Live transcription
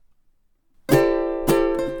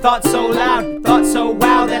Thoughts so loud, thoughts so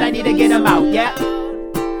wow that I need to get them out, yeah.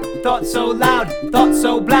 Thoughts so loud, thoughts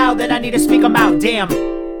so loud that I need to speak them out, damn.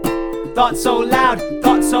 Thoughts so loud,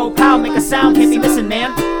 thoughts so pow, make a sound, can't be missing,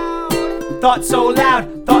 man. Thoughts so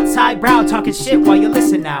loud, thoughts highbrow, talking shit while you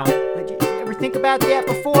listen now. Did you ever think about that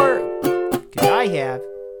before? 'Cause I have.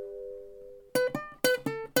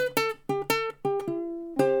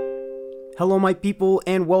 Hello, my people,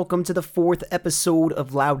 and welcome to the 4th episode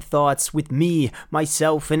of Loud Thoughts with me,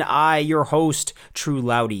 myself, and I, your host, True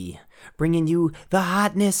Loudy, bringing you the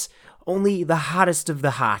hotness, only the hottest of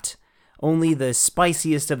the hot, only the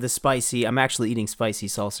spiciest of the spicy. I'm actually eating spicy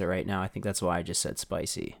salsa right now. I think that's why I just said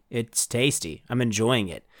spicy. It's tasty. I'm enjoying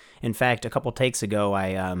it. In fact, a couple takes ago,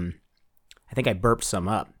 I think I burped some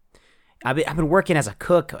up. I've been working as a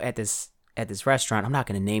cook at this restaurant. I'm not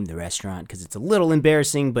going to name the restaurant because it's a little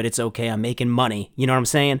embarrassing, but it's okay. I'm making money. You know what I'm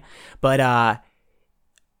saying? But,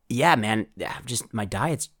 yeah, man, my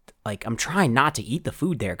diet's like, I'm trying not to eat the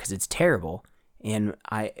food there because it's terrible. And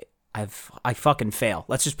I fucking fail.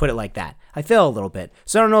 Let's just put it like that. I fail a little bit.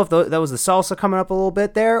 So I don't know if that was the salsa coming up a little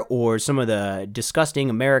bit there or some of the disgusting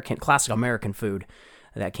classic American food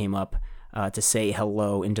that came up to say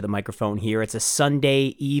hello into the microphone here. It's a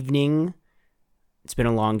Sunday evening. It's been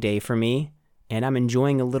a long day for me, and I'm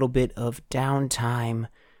enjoying a little bit of downtime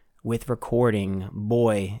with recording.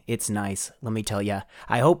 Boy, it's nice, let me tell ya.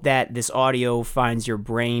 I hope that this audio finds your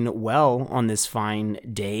brain well on this fine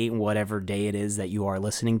day, whatever day it is that you are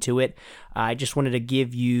listening to it. I just wanted to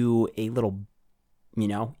give you a little,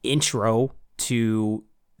 intro to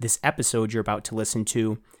this episode you're about to listen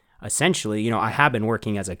to. Essentially, I have been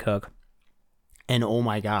working as a cook, and oh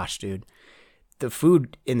my gosh, dude. The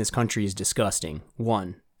food in this country is disgusting.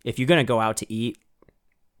 One, if you're going to go out to eat,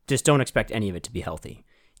 just don't expect any of it to be healthy.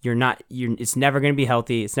 It's never going to be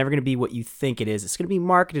healthy. It's never going to be what you think it is. It's going to be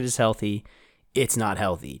marketed as healthy. It's not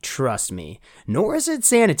healthy. Trust me. Nor is it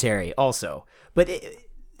sanitary also.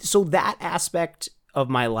 So that aspect of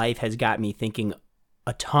my life has got me thinking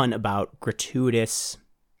a ton about gratuitous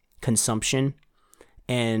consumption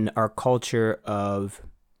and our culture of,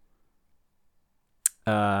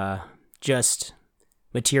 just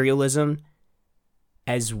materialism,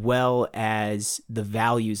 as well as the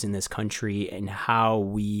values in this country and how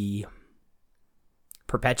we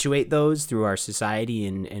perpetuate those through our society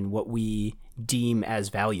and what we deem as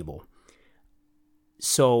valuable.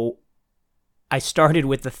 So I started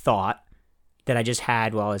with the thought that I just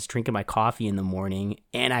had while I was drinking my coffee in the morning,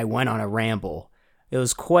 and I went on a ramble. It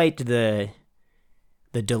was quite the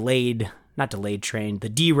derailed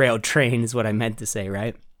train is what I meant to say,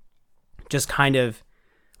 right? Just kind of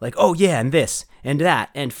like, oh yeah, and this, and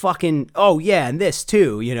that, and fucking, oh yeah, and this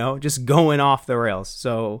too, just going off the rails.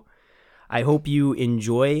 So I hope you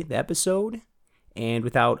enjoy the episode, and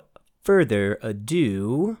without further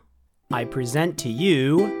ado, I present to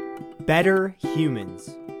you Better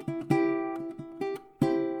Humans.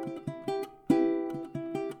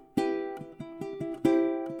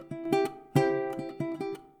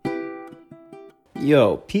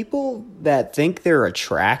 Yo, people that think they're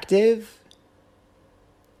attractive,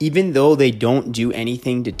 even though they don't do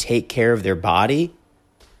anything to take care of their body,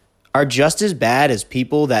 are just as bad as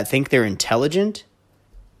people that think they're intelligent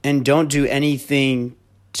and don't do anything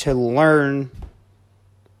to learn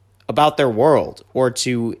about their world or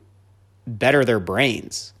to better their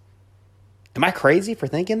brains. Am I crazy for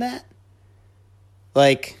thinking that?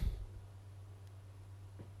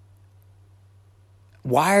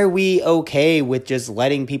 Why are we okay with just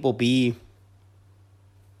letting people be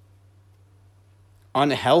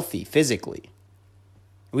unhealthy physically?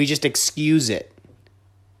 We just excuse it.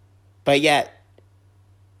 But yet,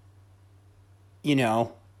 it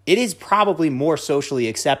is probably more socially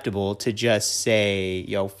acceptable to just say,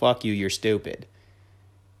 yo, fuck you, you're stupid.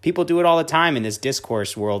 People do it all the time in this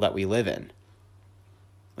discourse world that we live in.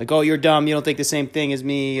 Like, oh, you're dumb, you don't think the same thing as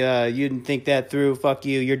me, you didn't think that through, fuck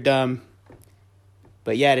you, you're dumb.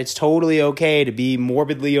 But yet it's totally okay to be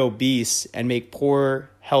morbidly obese and make poor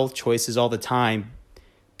health choices all the time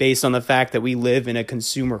based on the fact that we live in a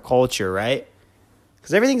consumer culture, right?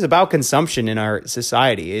 Because everything's about consumption in our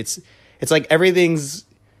society. It's like everything's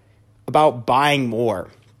about buying more.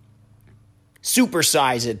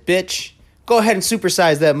 Supersize it, bitch. Go ahead and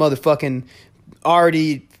supersize that motherfucking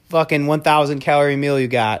already fucking 1,000 calorie meal you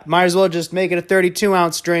got. Might as well just make it a 32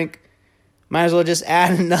 ounce drink. Might as well just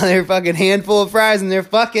add another fucking handful of fries in there.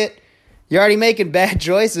 Fuck it. You're already making bad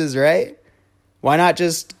choices, right? Why not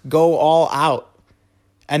just go all out?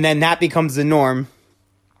 And then that becomes the norm,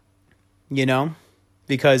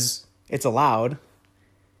 because it's allowed.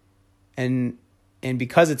 And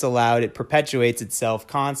because it's allowed, it perpetuates itself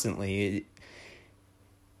constantly.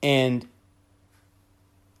 And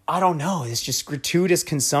I don't know, it's just gratuitous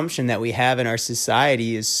consumption that we have in our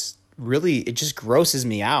society is really, it just grosses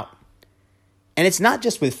me out. And it's not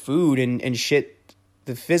just with food and shit,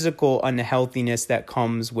 the physical unhealthiness that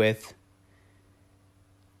comes with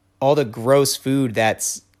all the gross food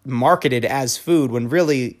that's marketed as food when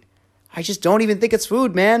really, I just don't even think it's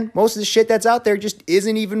food, man. Most of the shit that's out there just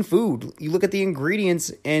isn't even food. You look at the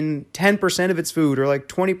ingredients and 10% of it's food, or like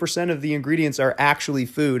 20% of the ingredients are actually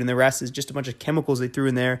food, and the rest is just a bunch of chemicals they threw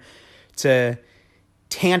in there to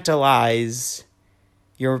tantalize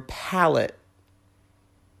your palate.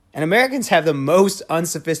 And Americans have the most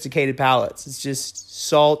unsophisticated palates. It's just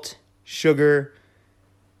salt, sugar,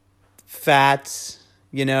 fats,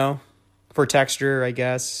 for texture, I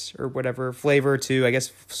guess, or whatever. Flavor, too. I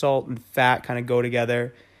guess salt and fat kind of go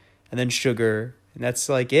together. And then sugar. And that's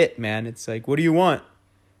like it, man. It's like, what do you want?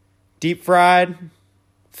 Deep fried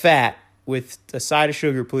fat with a side of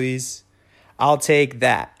sugar, please. I'll take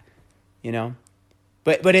that,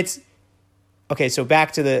 But it's... Okay, so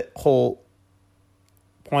back to the whole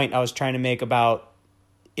point I was trying to make about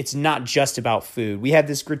it's not just about food. We have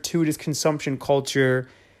this gratuitous consumption culture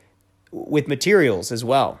with materials as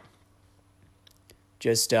well.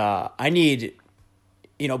 Just, I need,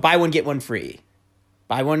 buy one, get one free.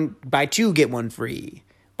 Buy two, get one free.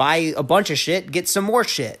 Buy a bunch of shit, get some more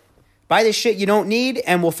shit. Buy the shit you don't need,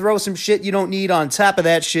 and we'll throw some shit you don't need on top of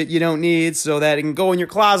that shit you don't need so that it can go in your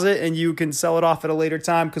closet and you can sell it off at a later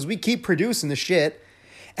time, because we keep producing the shit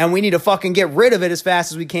and we need to fucking get rid of it as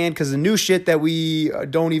fast as we can, because the new shit that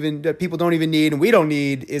that people don't even need and we don't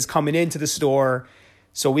need is coming into the store.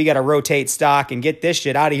 So we got to rotate stock and get this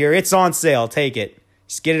shit out of here. It's on sale. Take it.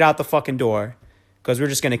 Just get it out the fucking door, because we're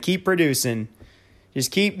just going to keep producing.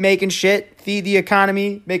 Just keep making shit, feed the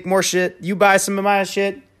economy, make more shit. You buy some of my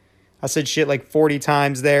shit. I said shit like 40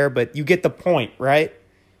 times there, but you get the point, right?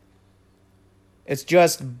 It's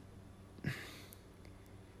just,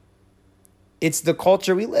 it's the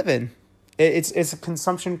culture we live in. It's a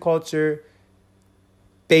consumption culture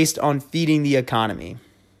based on feeding the economy.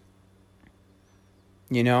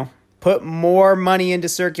 Put more money into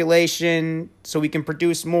circulation so we can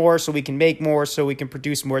produce more, so we can make more, so we can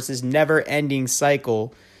produce more. It's this never-ending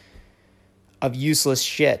cycle of useless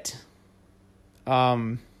shit.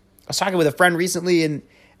 I was talking with a friend recently, and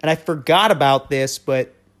I forgot about this,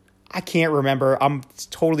 but I can't remember. I'm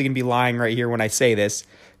totally going to be lying right here when I say this,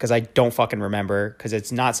 because I don't fucking remember, because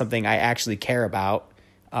it's not something I actually care about.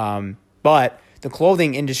 But the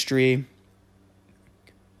clothing industry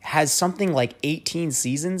has something like 18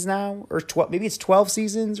 seasons now, or 12, maybe it's 12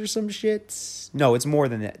 seasons or some shit. No, it's more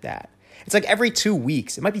than that. It's like every 2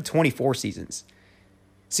 weeks. It might be 24 seasons.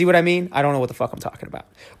 See what I mean? I don't know what the fuck I'm talking about.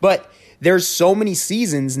 But there's so many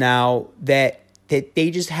seasons now that they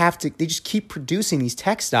just keep producing these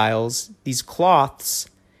textiles, these cloths,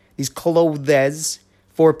 these clothes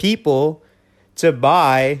for people to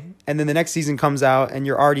buy. And then the next season comes out and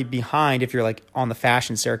you're already behind if you're like on the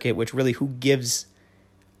fashion circuit, which really, who gives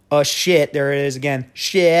a shit? There it is again,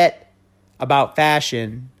 shit about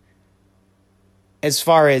fashion as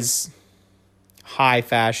far as high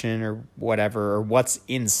fashion or whatever, or what's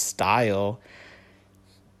in style.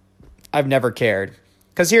 I've never cared.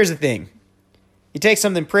 Because here's the thing. You take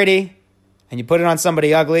something pretty and you put it on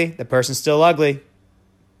somebody ugly, the person's still ugly.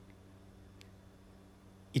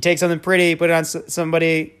 You take something pretty, put it on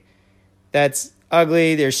somebody that's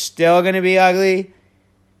ugly, they're still going to be ugly.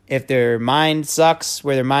 If their mind sucks,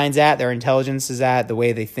 where their mind's at, their intelligence is at, the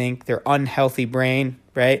way they think, their unhealthy brain,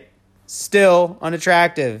 right? Still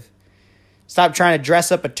unattractive. Stop trying to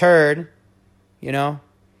dress up a turd,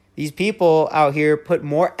 These people out here put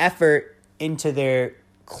more effort into their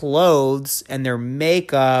clothes and their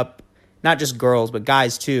makeup, not just girls, but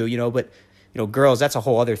guys too, but girls, that's a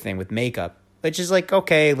whole other thing with makeup. Which is like,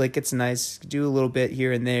 okay, like it's nice, do a little bit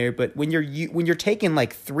here and there, but when you're taking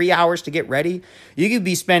like 3 hours to get ready, you could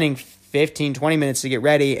be spending 15, 20 minutes to get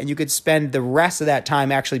ready, and you could spend the rest of that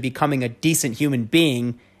time actually becoming a decent human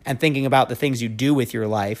being and thinking about the things you do with your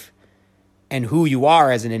life and who you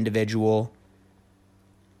are as an individual,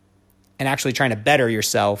 and actually trying to better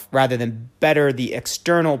yourself rather than better the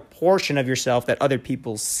external portion of yourself that other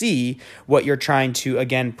people see, what you're trying to,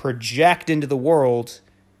 again, project into the world.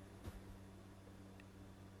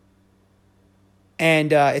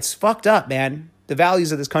 And it's fucked up, man. The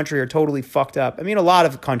values of this country are totally fucked up. I mean, a lot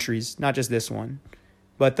of countries, not just this one.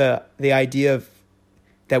 But the idea of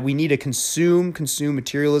that we need to consume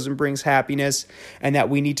materialism brings happiness, and that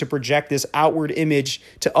we need to project this outward image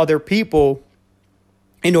to other people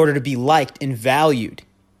in order to be liked and valued.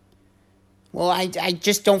 Well, I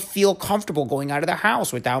just don't feel comfortable going out of the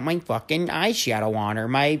house without my fucking eyeshadow on or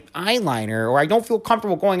my eyeliner, or I don't feel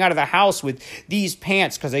comfortable going out of the house with these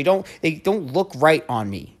pants because they don't look right on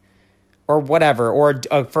me, or whatever. Or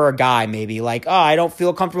for a guy, maybe like, oh, I don't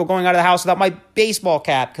feel comfortable going out of the house without my baseball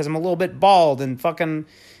cap because I'm a little bit bald and fucking,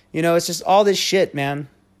 it's just all this shit, man.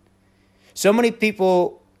 So many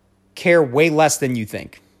people care way less than you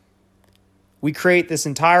think. We create this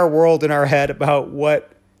entire world in our head about what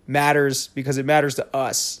matters because it matters to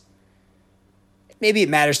us. Maybe it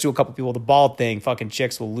matters to a couple people. The bald thing, fucking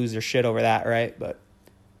chicks will lose their shit over that, right? But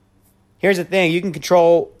here's the thing. You can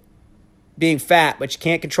control being fat, but you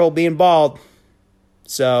can't control being bald.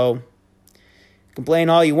 So complain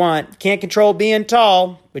all you want. You can't control being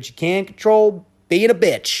tall, but you can control being a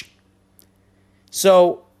bitch.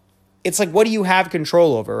 So it's like, what do you have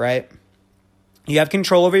control over, right? You have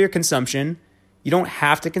control over your consumption. You don't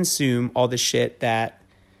have to consume all the shit that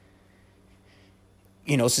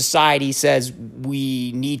society says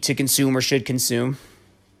we need to consume or should consume.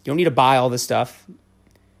 You don't need to buy all this stuff.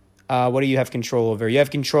 What do you have control over? You have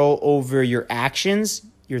control over your actions,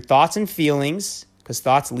 your thoughts and feelings, because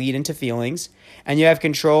thoughts lead into feelings. And you have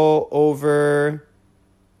control over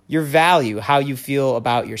your value, how you feel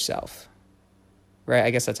about yourself. Right? I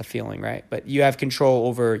guess that's a feeling, right? But you have control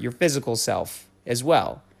over your physical self as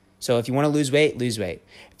well. So if you want to lose weight, lose weight.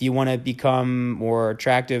 If you want to become more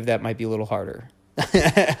attractive, that might be a little harder.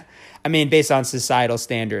 I mean, based on societal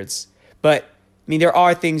standards. But, there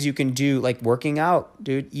are things you can do, like working out,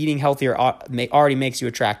 dude. Eating healthier already makes you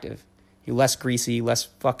attractive. You're less greasy, less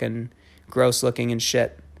fucking gross looking and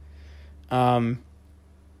shit. There's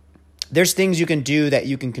things you can do that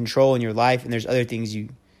you can control in your life, and there's other things you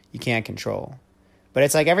can't control. But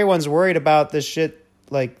it's like everyone's worried about this shit,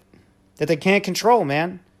 like, that they can't control,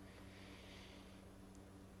 man.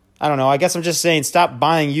 I don't know. I guess I'm just saying, stop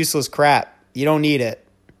buying useless crap. You don't need it.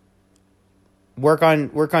 Work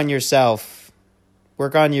on yourself.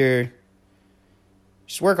 Just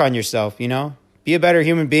work on yourself, Be a better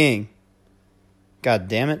human being. God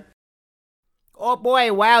damn it. Oh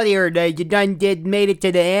boy, wow there, you done made it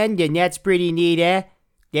to the end, and that's pretty neat, eh?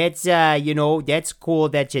 That's, that's cool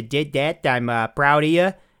that you did that. I'm proud of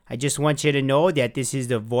you. I just want you to know that this is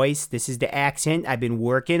the voice, this is the accent I've been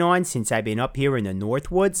working on since I've been up here in the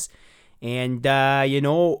Northwoods. And,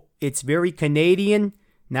 it's very Canadian.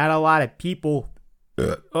 Not a lot of people.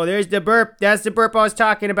 Oh, there's the burp. That's the burp I was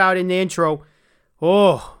talking about in the intro.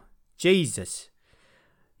 Oh, Jesus.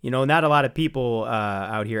 Not a lot of people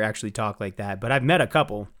out here actually talk like that, but I've met a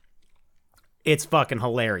couple. It's fucking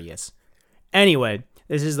hilarious. Anyway,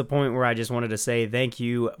 this is the point where I just wanted to say thank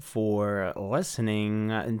you for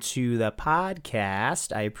listening to the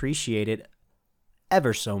podcast. I appreciate it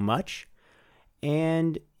ever so much.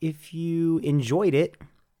 And if you enjoyed it,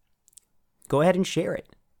 go ahead and share it.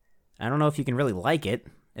 I don't know if you can really like it.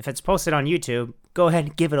 If it's posted on YouTube, go ahead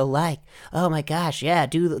and give it a like. Oh my gosh, yeah,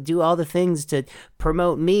 do all the things to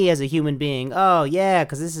promote me as a human being. Oh yeah,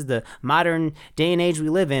 because this is the modern day and age we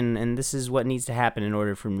live in, and this is what needs to happen in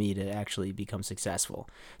order for me to actually become successful.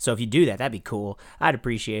 So if you do that, that'd be cool. I'd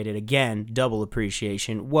appreciate it. Again, double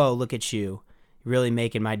appreciation. Whoa, look at you. You're really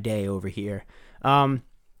making my day over here. And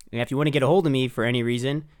if you want to get a hold of me for any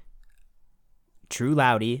reason, True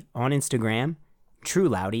Loudy on Instagram,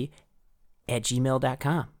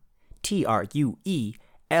 trueloudy@gmail.com.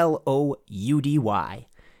 TrueLoudy.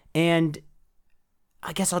 And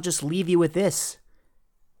I guess I'll just leave you with this.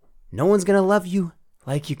 No one's going to love you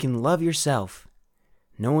like you can love yourself.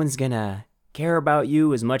 No one's going to care about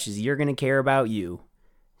you as much as you're going to care about you.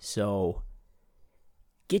 So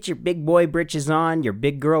get your big boy britches on, your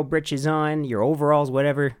big girl britches on, your overalls,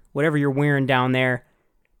 whatever you're wearing down there,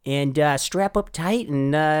 and strap up tight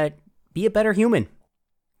and be a better human.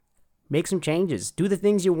 Make some changes. Do the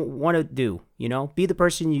things you want to do, Be the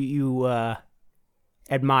person you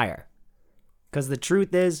admire. Because the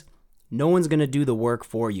truth is, no one's going to do the work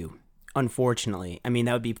for you, unfortunately. I mean,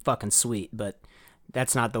 that would be fucking sweet, but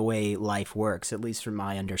that's not the way life works, at least from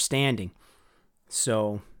my understanding.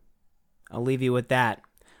 So, I'll leave you with that.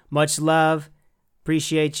 Much love.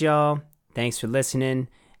 Appreciate y'all. Thanks for listening.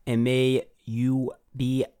 And may you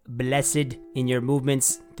be blessed in your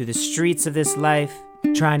movements through the streets of this life,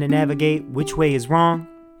 trying to navigate which way is wrong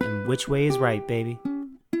and which way is right, baby.